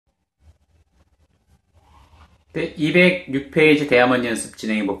네, 206페이지 대화문 연습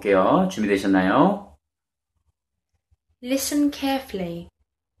진행해 볼게요. 준비되셨나요? Listen carefully.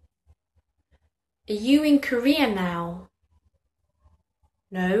 Are you in Korea now?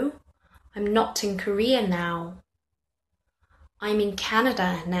 No, I'm not in Korea now. I'm in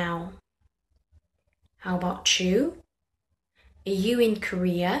Canada now. How about you? Are you in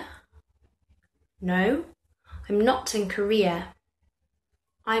Korea? No, I'm not in Korea.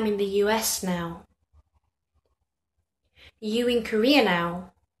 I'm in the US now. Are you in Korea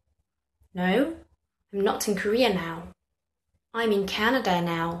now? No, I'm not in Korea now. I'm in Canada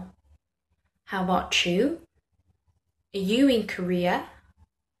now. How about you? Are you in Korea?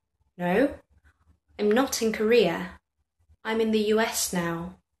 No, I'm not in Korea. I'm in the US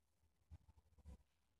now.